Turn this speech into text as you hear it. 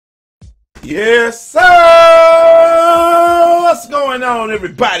Yes, sir! What's going on,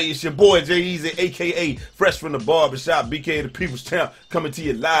 everybody? It's your boy, Jay Easy, a.k.a. Fresh from the Barbershop, BK the People's Champ, coming to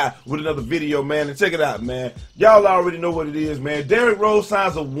you live with another video, man. And check it out, man. Y'all already know what it is, man. Derrick Rose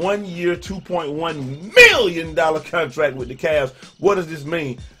signs a one-year, $2.1 million contract with the Cavs. What does this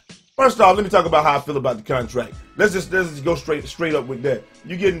mean? First off, let me talk about how I feel about the contract. Let's just go straight up with that.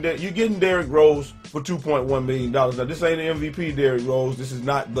 You're getting Derrick Rose for $2.1 million. Now, this ain't an MVP Derrick Rose. This is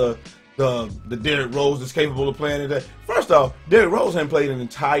not the Derrick Rose that's capable of playing that. First off, Derrick Rose hasn't played an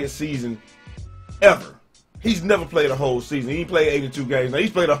entire season ever. He's never played a whole season. He played 82 games. Now, he's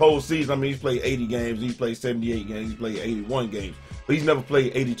played a whole season. I mean, he's played 80 games. He's played 78 games. He's played 81 games. But he's never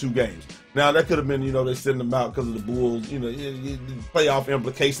played 82 games. Now, that could have been, they send him out because of the Bulls, playoff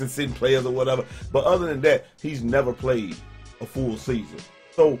implications, sitting players or whatever. But other than that, he's never played a full season.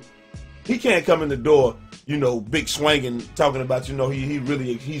 So, he can't come in the door, big swinging, talking about,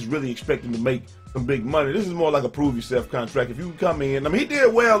 he's really expecting to make some big money. This is more like a prove yourself contract. If you can come in, I mean, he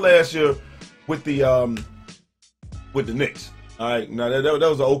did well last year with the Knicks. All right, now that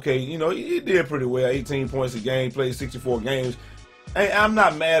was okay. He did pretty well. 18 points a game, played 64 games. And I'm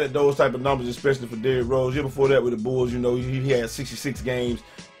not mad at those type of numbers, especially for Derrick Rose. Year before that with the Bulls, he had 66 games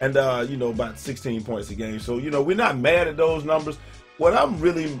and about 16 points a game. So we're not mad at those numbers. What I'm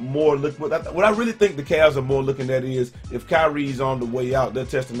really what I really think the Cavs are more looking at is if KYRIE's on the way out, they're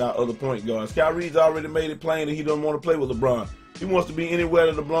testing out other point guards. KYRIE's already made it plain that he doesn't want to play with LeBron. He wants to be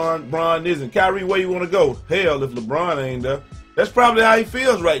anywhere that LeBron isn't. KYRIE, where you want to go? Hell, if LeBron ain't there. That's probably how he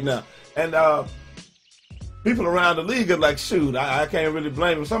feels right now. And people around the league are like, shoot, I can't really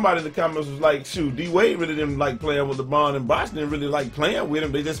blame him. Somebody in the comments was like, shoot, D-Wade really didn't like playing with LeBron, and Bosh didn't really like playing with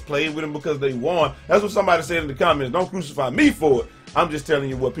him. They just played with him because they won. That's what somebody said in the comments. Don't crucify me for it. I'm just telling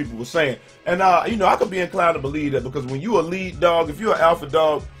you what people were saying. And, I could be inclined to believe that because when you're a lead dog, if you're an alpha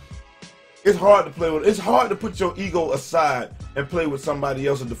dog, it's hard to play with. It's hard to put your ego aside and play with somebody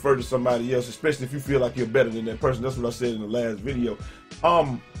else and defer to somebody else, especially if you feel like you're better than that person. That's what I said in the last video.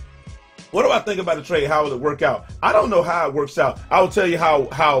 What do I think about the trade? How will it work out? I don't know how it works out. I will tell you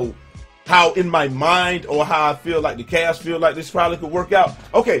how in my mind or how I feel like the Cavs feel like this probably could work out.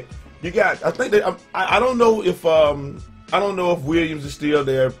 Okay, I think that I don't know if Williams is still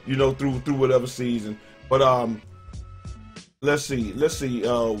there, through whatever season. But let's see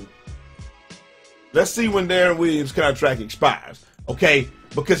when Darren Williams' contract expires. Okay.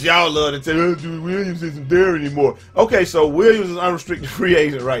 Because y'all love to say, oh, Williams isn't there anymore. Okay, so Williams is unrestricted free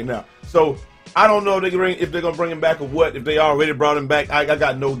agent right now. So I don't know if they're gonna bring him back or what. If they already brought him back, I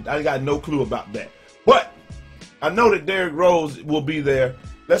got no clue about that. But I know that Derrick Rose will be there.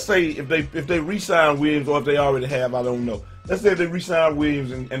 Let's say if they re-sign Williams, or if they already have, I don't know. Let's say if they re-sign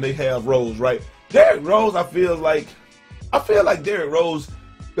Williams and they have Rose, right? Derrick Rose, I feel like Derrick Rose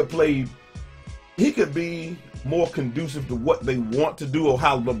could play. He could be more conducive to what they want to do or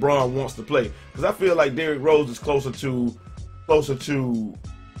how LeBron wants to play. Because I feel like Derrick Rose is closer to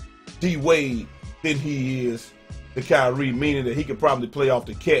D-Wade than he is to Kyrie, meaning that he could probably play off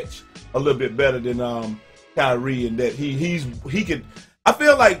the catch a little bit better than Kyrie, and that he could. I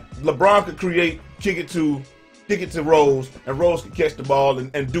feel like LeBron could kick it to Rose, and Rose could catch the ball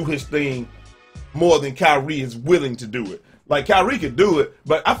and do his thing more than Kyrie is willing to do it. Like, Kyrie could do it,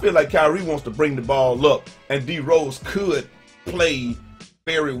 but I feel like Kyrie wants to bring the ball up, and D. Rose could play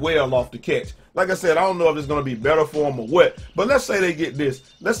very well off the catch. Like I said, I don't know if it's going to be better for him or what, but let's say they get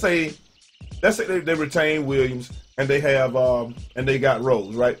this. Let's say they retain Williams and they have and they got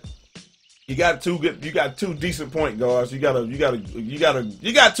Rose, right? You got two decent point guards. You got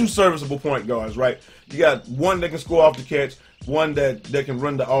two serviceable point guards, right? You got one that can score off the catch, one that can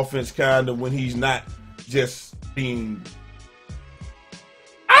run the offense kind of when he's not just being.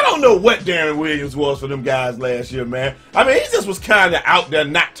 I don't know what Darren Williams was for them guys last year, man. I mean, he just was kind of out there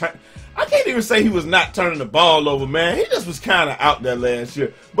I can't even say he was not turning the ball over, man. He just was kind of out there last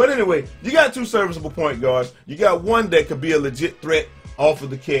year. But anyway, you got two serviceable point guards. You got one that could be a legit threat off of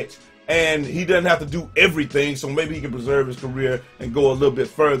the catch, and he doesn't have to do everything, so maybe he can preserve his career and go a little bit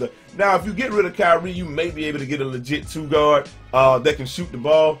further. Now, if you get rid of Kyrie, you may be able to get a legit two guard that can shoot the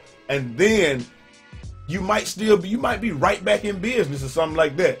ball, and then you might be right back in business or something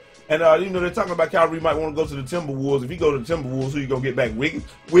like that. And they're talking about Kyrie might want to go to the Timberwolves. If he go to the Timberwolves, who you gonna get back? Wiggins?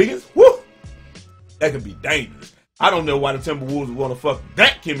 Woo! That could be dangerous. I don't know why the Timberwolves would want to fuck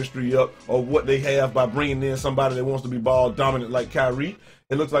that chemistry up or what they have by bringing in somebody that wants to be ball dominant like Kyrie.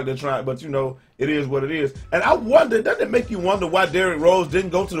 It looks like they're trying, but it is what it is. And I wonder, doesn't it make you wonder why Derrick Rose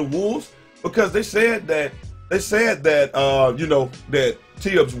didn't go to the Wolves? Because they said that that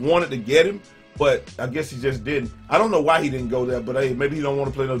Tibbs wanted to get him. but I guess he just didn't. I don't know why he didn't go there, but hey, maybe he don't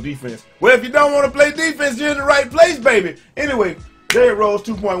want to play no defense. Well, if you don't want to play defense, you're in the right place, baby. Anyway, Derrick Rose,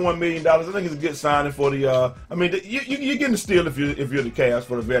 $2.1 million. I think it's a good signing for the. I mean, you're getting the steal if you're the Cavs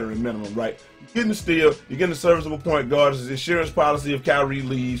for the veteran minimum, right? You're getting the steal. You're getting a serviceable point guard. It's the insurance policy if KYRIE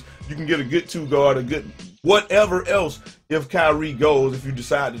leaves. You can get a good two guard, a good whatever else if KYRIE goes. If you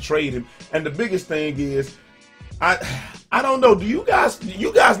decide to trade him, and the biggest thing is, I don't know. Do you guys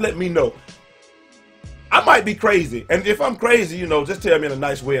let me know? I might be crazy, and if I'm crazy, you know, just tell me in a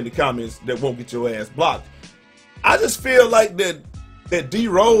nice way in the comments that won't get your ass blocked. I just feel like that D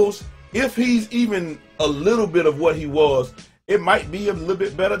Rose, if he's even a little bit of what he was, it might be a little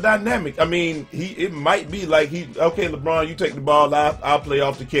bit better dynamic. I mean, it might be like okay, LeBron, you take the ball, I'll play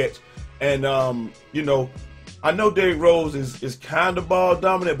off the catch, and you know, I know Derrick Rose is kind of ball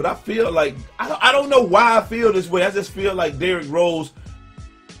dominant, but I feel like I don't know why I feel this way. I just feel like Derrick Rose,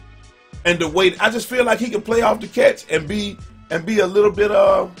 and the way I just feel like he can play off the catch and be a little bit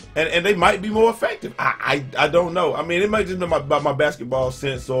and they might be more effective. I don't know. I mean, it might just be about my basketball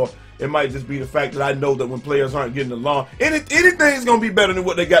sense, or it might just be the fact that I know that when players aren't getting along, anything's gonna be better than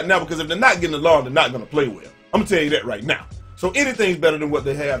what they got now, because if they're not getting along, they're not gonna play well. I'm gonna tell you that right now. So anything's better than what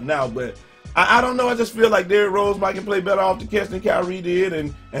they have now, but I don't know. I just feel like Derrick Rose might can play better off the catch than KYRIE did,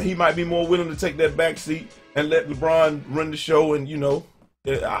 and he might be more willing to take that back seat and let LeBron run the show. And you know,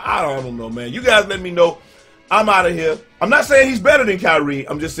 I don't know, man. You guys let me know. I'm out of here. I'm not saying he's better than KYRIE.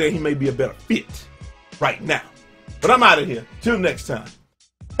 I'm just saying he may be a better fit right now. But I'm out of here. Till next time.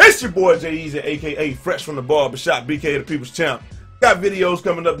 It's your boy Jay Easy, a.k.a. Fresh from the Barbershop, BK the People's Champ. Got videos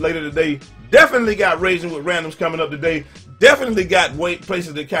coming up later today. Definitely got Raising with Randoms coming up today. Definitely got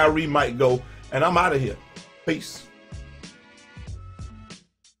places that KYRIE might go. And I'm out of here. Peace.